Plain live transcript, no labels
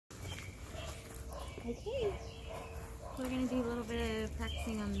Okay. We're going to do a little bit of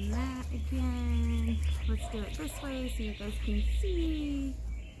practicing on the mat again. Let's do it this way so you guys can see.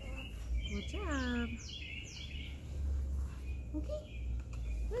 Good job. Okay.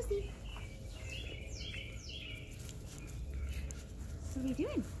 Lucy. What are you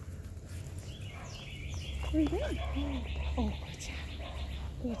doing? What are you doing? Oh, good job.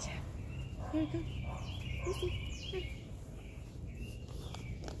 Good job. Here we go. Lucy, here.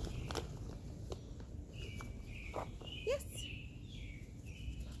 Yes.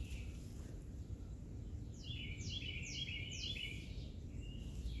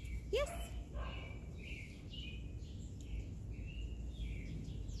 Yes.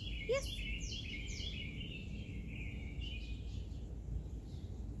 Yes.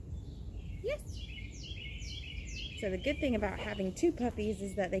 Yes. So the good thing about having two puppies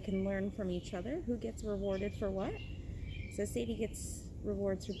is that they can learn from each other who gets rewarded for what. So Sadie gets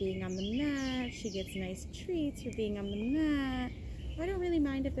rewards for being on the mat. She gets nice treats for being on the mat. I don't really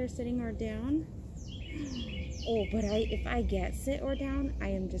mind if they're sitting or down. Oh, but if I get sit or down, I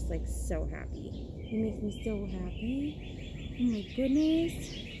am just like so happy. It makes me so happy. Oh my goodness.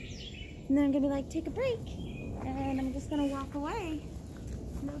 And then I'm gonna be like, take a break. And I'm just gonna walk away.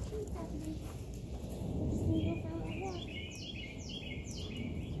 No treats happening. I'm just gonna go for a little walk.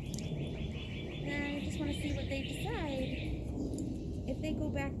 And I just want to see what they decide. If they go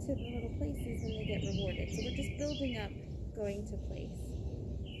back to the little places, then they get rewarded. So we're just building up going to place.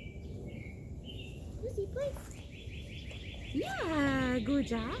 Lucy, place. Yeah, good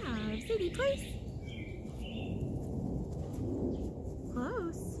job. Sadie, place.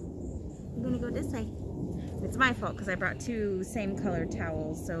 Close. I'm gonna go this way. It's my fault because I brought two same color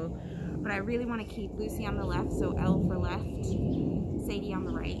towels. But I really want to keep Lucy on the left, so L for left, Sadie on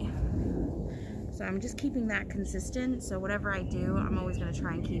the right. So I'm just keeping that consistent. So whatever I do, I'm always going to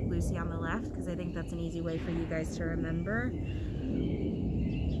try and keep Lucy on the left because I think that's an easy way for you guys to remember.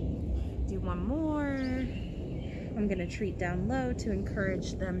 Do one more. I'm going to treat down low to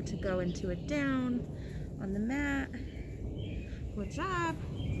encourage them to go into a down on the mat. Good job.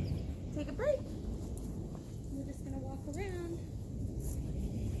 Take a break. We're just going to walk around.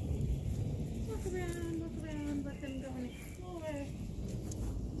 Walk around, let them go and explore.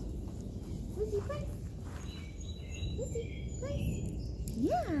 Lucy, place. Lucy, place.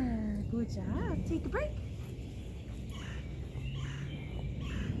 Yeah, good job. Take a break.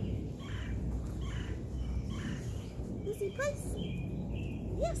 Lucy, place.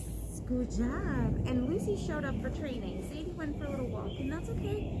 Yes, good job. And Lucy showed up for training. Sadie went for a little walk, and that's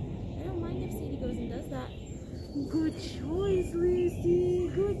okay. I don't mind if Sadie goes and does that. Good choice, Lucy.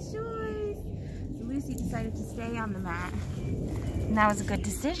 Good choice. So Lucy decided to stay on the mat. And that was a good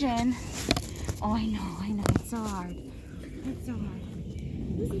decision. Oh, I know. It's so hard. It's so hard.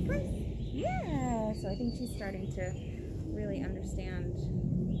 Lucy, place. Yeah. So I think she's starting to really understand.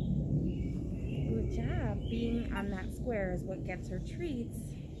 Good job. Being on that square is what gets her treats.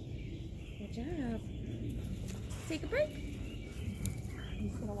 Good job. Take a break. I'm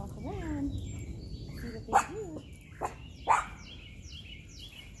just going to walk around. See what they do.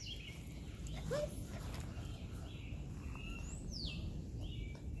 Place.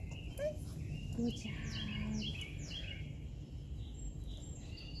 Good job.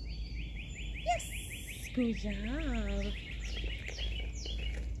 Yes! Good job.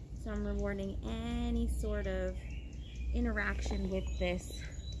 So I'm rewarding any sort of interaction with this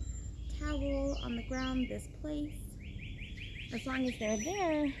towel on the ground, this place. As long as they're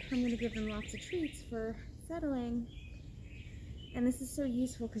there, I'm going to give them lots of treats for settling. And this is so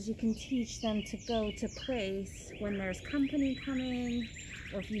useful because you can teach them to go to place when there's company coming,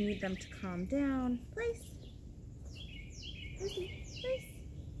 or if you need them to calm down. Place. Lucy, place.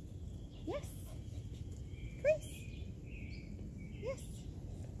 Yes. Place. Yes.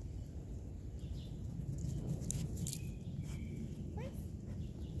 Place.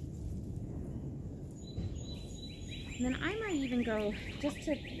 And then I might even go just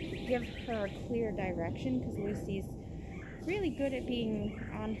to give her a clear direction because Lucy's really good at being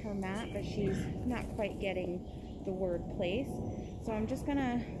on her mat, but she's not quite getting the word place. So I'm just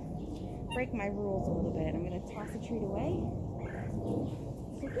gonna break my rules a little bit. I'm gonna toss a treat away.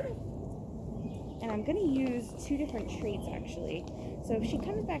 So get it. And I'm gonna use two different treats actually. So if she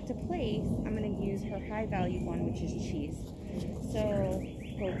comes back to place, I'm gonna use her high value one, which is cheese. So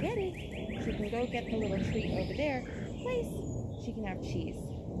go get it. She can go get the little treat over there. Place. She can have cheese.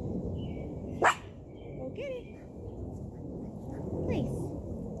 Go get it. Place.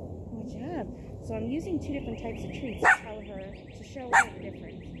 Good job. So I'm using two different types of treats to tell her, to show her the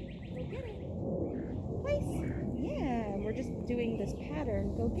difference. Go get it. Place. Yeah, and we're just doing this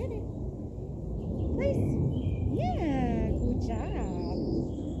pattern. Go get it. Place. Yeah, good job.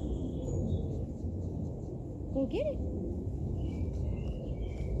 Go get it.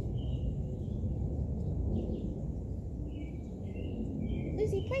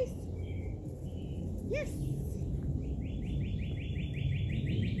 Lucy, place. Yes.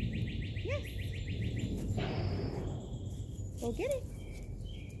 Yes. Go get it.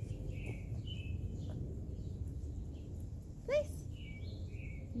 Place.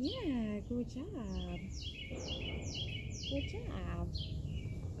 Yeah, good job. Good job.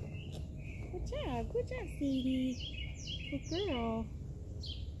 Good job. Good job, Sadie. Good girl.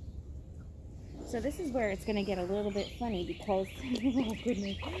 So this is where it's going to get a little bit funny because, oh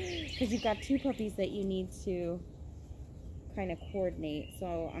goodness, because you've got two puppies that you need to kind of coordinate.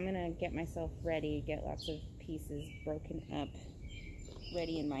 So I'm going to get myself ready, get lots of pieces broken up,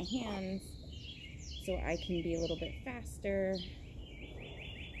 ready in my hands so I can be a little bit faster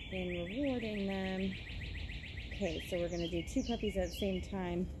in rewarding them. Okay, so we're going to do two puppies at the same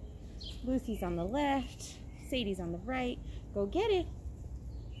time. Lucy's on the left, Sadie's on the right. Go get it.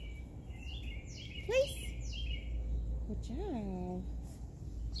 Place. Good job.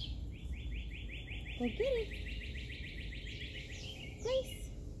 Go get it. Place.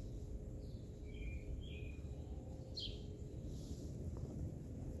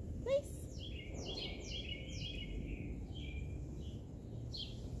 Place.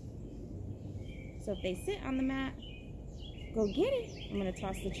 So if they sit on the mat, go get it. I'm going to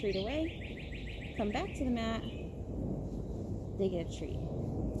toss the treat away. Come back to the mat. They get a treat.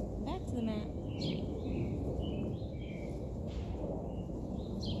 Back to the mat. Treat.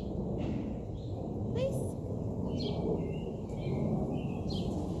 Place.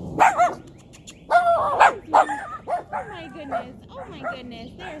 Oh my goodness. Oh my goodness.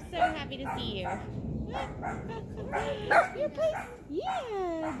 They are so happy to see you. Your place.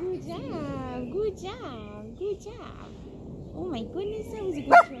 Yeah. Good job. Good job. Good job. Oh my goodness. That was a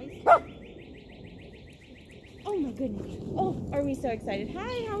good choice. Oh my goodness. Oh, are we so excited?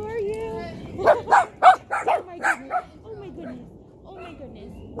 Hi, how are you? Oh my goodness. Oh my goodness. Oh my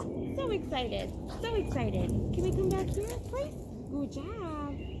goodness. So excited. So excited. Can we come back here, please? Good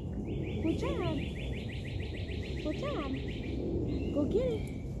job. Good job. Good job. Go get it.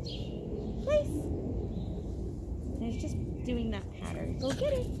 Please. And it's just doing that pattern. Go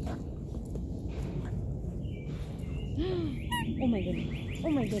get it. Oh my goodness. Oh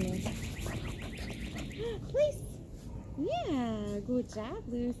my goodness. Please. Yeah, good job,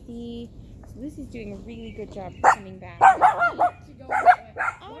 Lucy. So Lucy's doing a really good job coming back. Oh,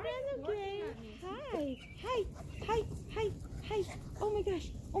 that's okay. Hi. Hi. Hi. Hi. Hi. Oh my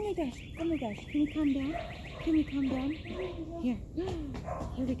gosh. Oh my gosh. Oh my gosh. Can we calm down? Can we calm down? Here.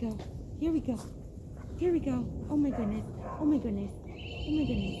 Here we go. Here we go. Here we go. Oh my goodness. Oh my goodness. Oh my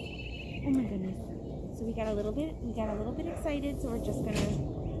goodness. Oh my goodness. So we got a little bit excited, so we're just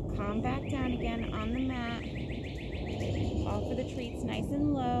gonna calm back down again on the mat. Offer the treats nice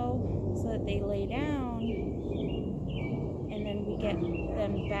and low so that they lay down. And then we get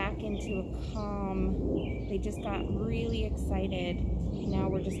them back into a calm. They just got really excited. Now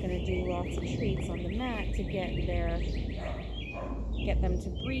we're just going to do lots of treats on the mat to get them to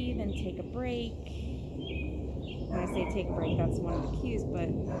breathe and take a break. When I say take a break, that's one of the cues, but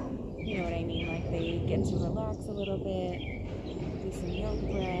you know what I mean. Like they get to relax a little bit, do some yoga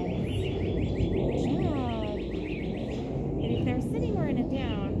breaths. Good job. And if they're sitting or in a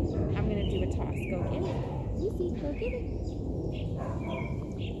down, I'm going to do a toss. Go get it. Lucy, go get it.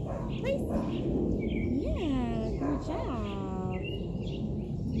 Place. Yeah, good job.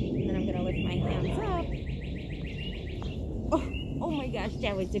 And then I'm going to lift my hands up. Oh my gosh,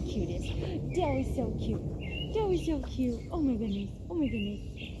 that was the cutest. That was so cute. That was so cute. Oh my goodness. Oh my goodness.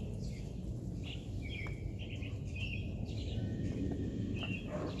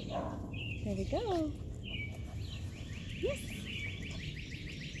 There we go. Yes.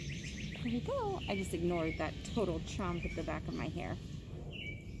 There we go. I just ignored that total chomp at the back of my hair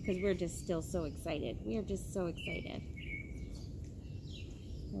because we're just still so excited. We are just so excited.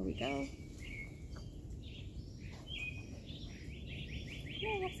 There we go.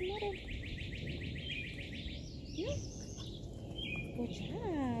 Yeah, have some other. Yeah. Good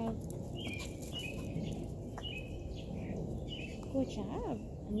job. Good job.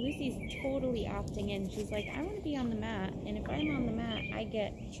 And Lucy's totally opting in. She's like, I want to be on the mat, and if I'm on the mat, I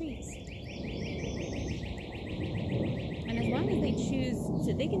get treats. And as long as they choose,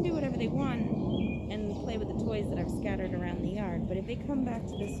 so they can do whatever they want and play with the toys that I've scattered around the yard. But if they come back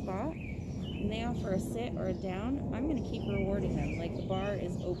to this spot and they offer a sit or a down, I'm going to keep rewarding them. Like the bar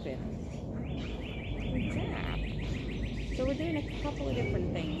is open. Good job. So we're doing a couple of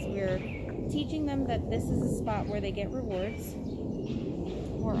different things. We're teaching them that this is a spot where they get rewards.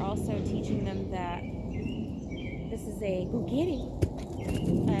 We're also teaching them that this is a go get it,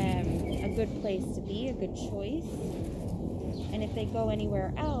 a good place to be, a good choice. And if they go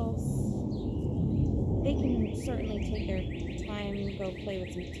anywhere else, they can certainly take their time, go play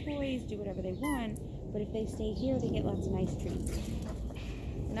with some toys, do whatever they want. But if they stay here, they get lots of nice treats.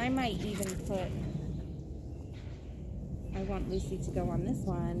 And I might even I want Lucy to go on this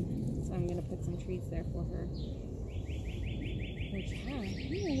one, so I'm going to put some treats there for her. Good job.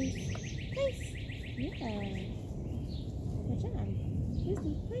 Nice. Place. Yeah. Good job.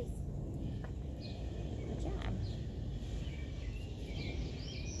 Lucy, place. Good job.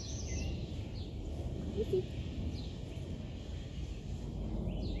 Lucy.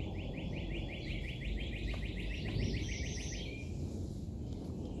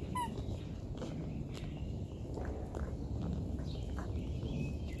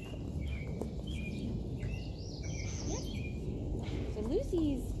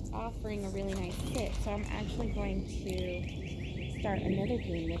 Lucy's offering a really nice sit, so I'm actually going to start another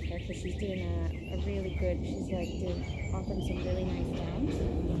game with her because she's doing a really good, she's like offering some